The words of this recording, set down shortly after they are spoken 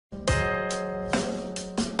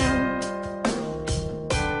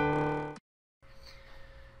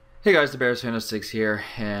Hey guys, the Bears6 here,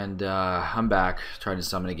 and I'm back trying to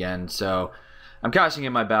summon again. So I'm cashing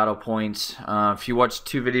in my battle points. If you watched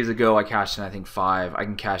 2 videos ago, I cashed in I think 5. I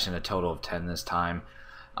can cash in a total of 10 this time.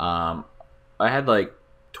 I had like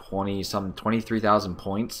 23,000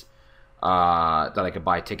 points that I could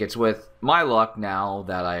buy tickets with. My luck now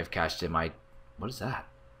that I've cashed in my what is that?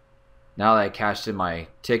 Now that I cashed in my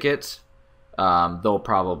tickets, they'll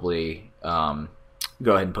probably go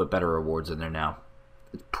ahead and put better rewards in there now.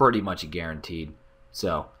 It's pretty much guaranteed,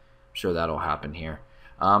 so I'm sure that'll happen here.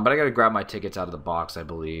 But I gotta grab my tickets out of the box, I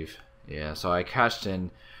believe. Yeah, so I cashed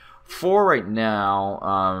in 4 right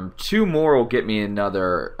now. 2 more will get me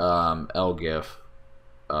another LGIF.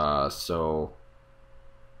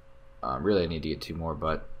 Really I need to get 2 more,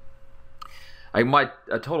 but I might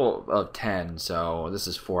a total of 10. So this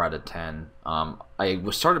is 4 out of 10. I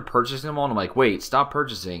started purchasing them all, and I'm like, wait, stop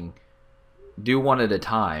purchasing. Do one at a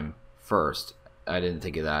time first. I didn't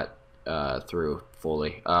think of that through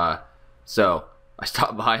fully. So I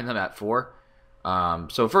stopped buying them at 4.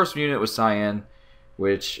 So first unit was Cyan,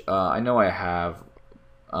 which I know I have.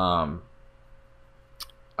 I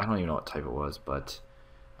don't even know what type it was, but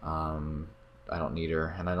I don't need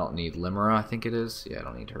her, and I don't need Limera, I think it is. Yeah, I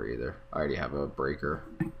don't need her either. I already have a Breaker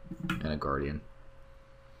and a Guardian.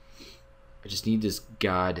 I just need this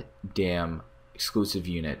goddamn exclusive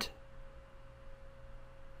unit.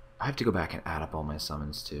 I have to go back and add up all my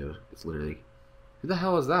summons too. It's literally, who the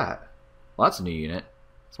hell is that? Well, that's a new unit.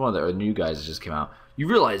 It's one of the new guys that just came out. You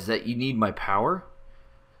realize that you need my power?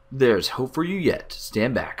 There's hope for you yet.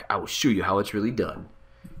 Stand back. I will show you how it's really done.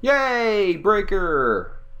 Yay!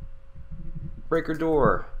 Breaker! Breaker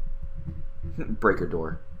door. Breaker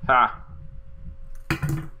door. Ha!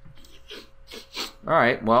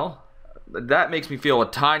 Alright, well, that makes me feel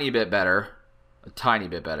a tiny bit better. A tiny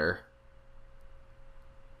bit better.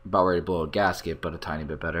 About ready to blow a gasket, but a tiny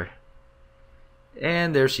bit better.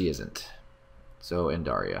 And there she isn't. So,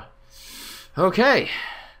 Endaria. Okay.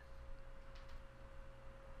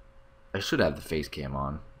 I should have the face cam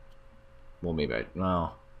on. Well, maybe I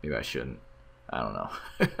shouldn't. I don't know.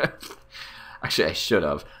 Actually, I should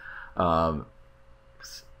have. I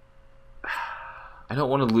don't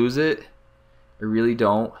want to lose it. I really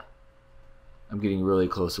don't. I'm getting really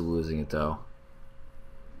close to losing it, though.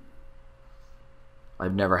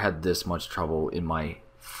 I've never had this much trouble in my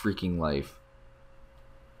freaking life.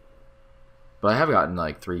 But I have gotten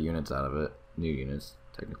like 3 units out of it. New units,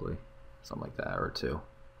 technically. Something like that, or 2.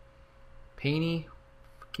 Painty?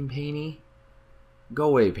 Freaking Painty? Go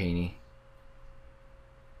away, Painty.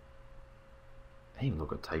 I didn't even look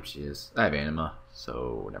what type she is. I have Anima,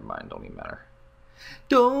 so never mind, don't even matter.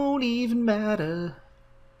 Don't even matter.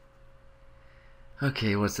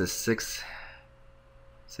 Okay, what's this? 6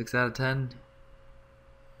 out of 10?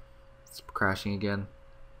 It's crashing again.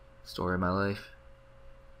 Story of my life.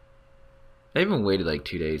 I even waited like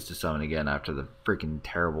 2 days to summon again after the freaking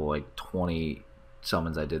terrible like 20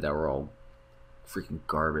 summons I did that were all freaking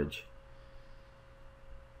garbage.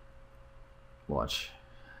 Watch.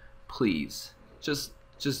 Please. Just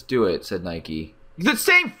do it, said Nike. The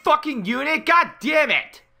same fucking unit? God damn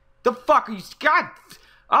it! The fuck are you... God...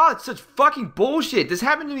 Oh, it's such fucking bullshit. This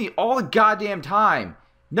happened to me all the goddamn time.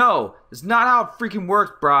 No, that's not how it freaking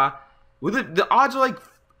works, brah. With it, the odds are like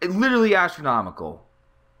literally astronomical.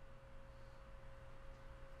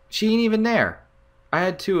 She ain't even there. I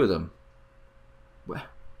had 2 of them.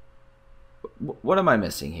 What am I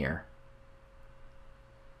missing here?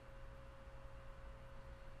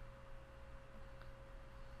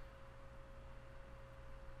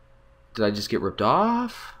 Did I just get ripped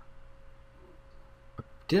off?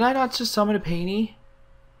 Did I not just summon a Painty?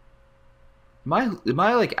 Am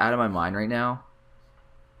I like out of my mind right now?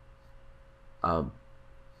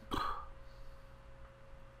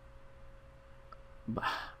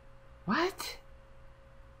 What?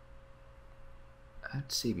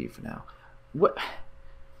 I'd save you for now. What?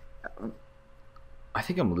 I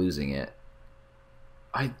think I'm losing it.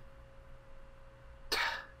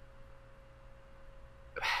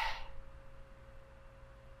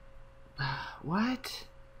 What?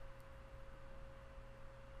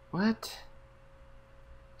 What?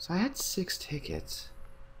 So I had 6 tickets.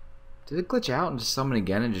 Did it glitch out and just summon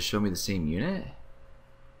again and just show me the same unit?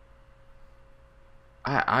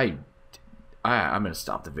 I'm gonna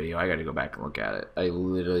stop the video. I gotta go back and look at it. I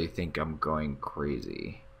literally think I'm going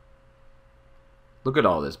crazy. Look at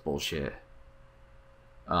all this bullshit.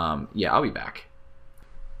 Yeah, I'll be back.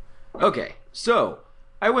 Okay, so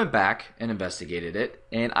I went back and investigated it,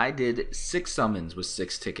 and I did 6 summons with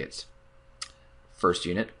 6 tickets. First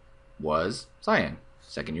unit was Cyan.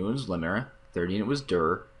 Second unit was Limera. Third unit was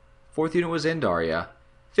Dur. Fourth unit was Endaria.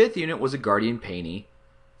 5th unit was a Guardian Painty.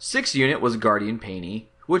 6th unit was a Guardian Painty,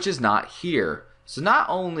 which is not here. So not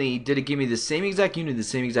only did it give me the same exact unit, the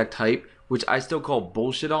same exact type, which I still call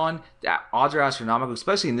bullshit on, the odds are astronomical,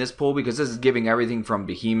 especially in this pull, because this is giving everything from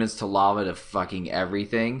behemoths to lava to fucking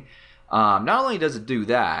everything. Not only does it do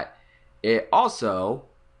that, it also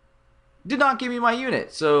did not give me my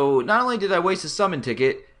unit. So not only did I waste a summon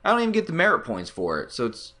ticket, I don't even get the merit points for it. So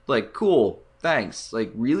it's like, cool, thanks.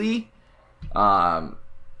 Like, really?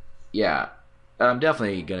 Yeah. I'm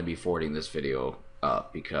definitely going to be forwarding this video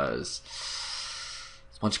up because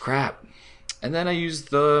it's a bunch of crap. And then I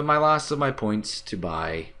used my last of my points to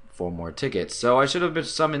buy 4 more tickets. So I should have been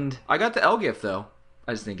summoned. I got the L gift though.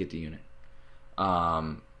 I just didn't get the unit.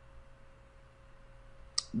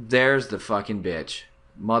 There's the fucking bitch.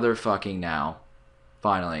 Motherfucking now.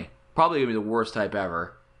 Finally. Probably gonna be the worst type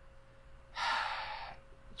ever.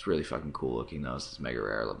 It's really fucking cool looking though. This is mega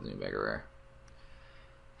rare. I love the new mega rare.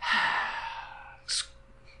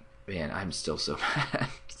 Man, I'm still so mad.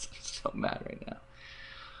 So mad right now.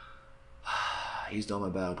 I used all my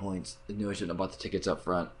battle points. I knew I shouldn't have bought the tickets up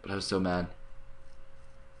front, but I was so mad.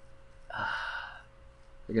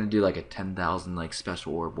 They're gonna do like a 10,000 like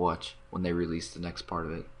special orb watch when they release the next part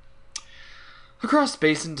of it. Across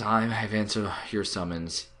space and time, I've answered your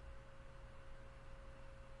summons.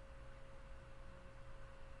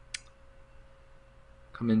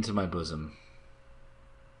 Come into my bosom.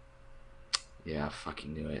 Yeah, I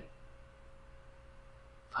fucking knew it.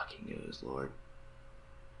 Fucking knew it was Lord.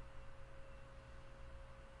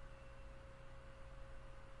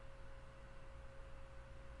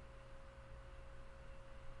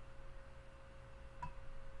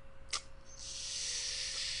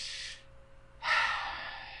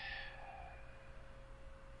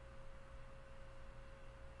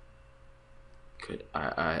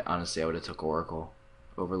 I honestly, I would have took Oracle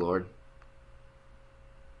over Lord.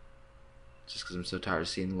 Just because I'm so tired of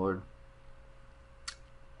seeing Lord.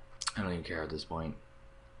 I don't even care at this point.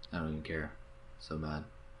 I don't even care. So mad.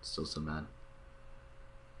 Still so mad.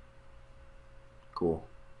 Cool.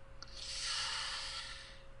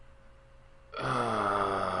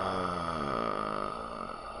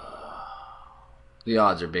 The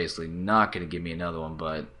odds are basically not going to give me another one,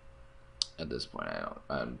 but at this point,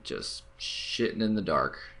 I'm just shitting in the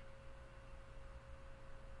dark.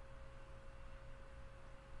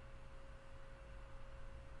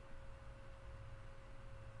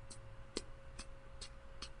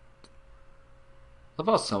 I love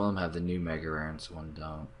how some of them have the new mega rare and some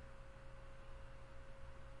don't.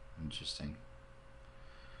 Interesting.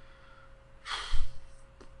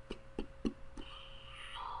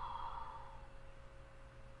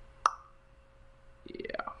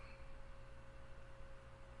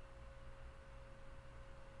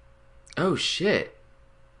 Oh shit.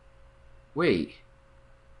 Wait.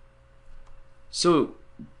 So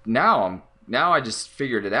now I just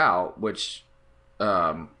figured it out, which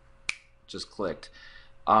just clicked.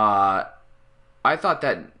 I thought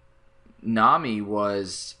that Nami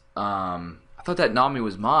was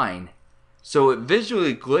mine. So it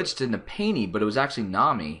visually glitched into Painty, but it was actually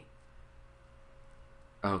Nami.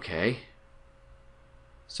 Okay.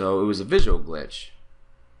 So it was a visual glitch.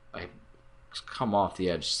 I come off the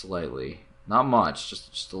edge slightly. Not much,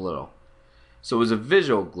 just a little. So it was a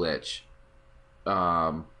visual glitch.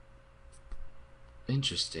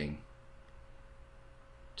 Interesting.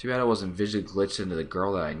 Too bad I wasn't visually glitched into the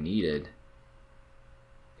girl that I needed.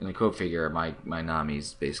 In the code figure, my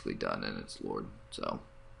Nami's basically done and it's Lord. So,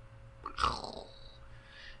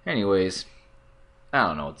 anyways, I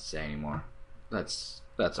don't know what to say anymore. That's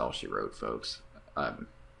all she wrote, folks. I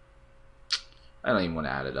don't even want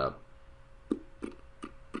to add it up.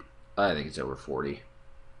 I think it's over 40.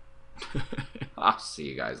 I'll see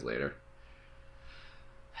you guys later.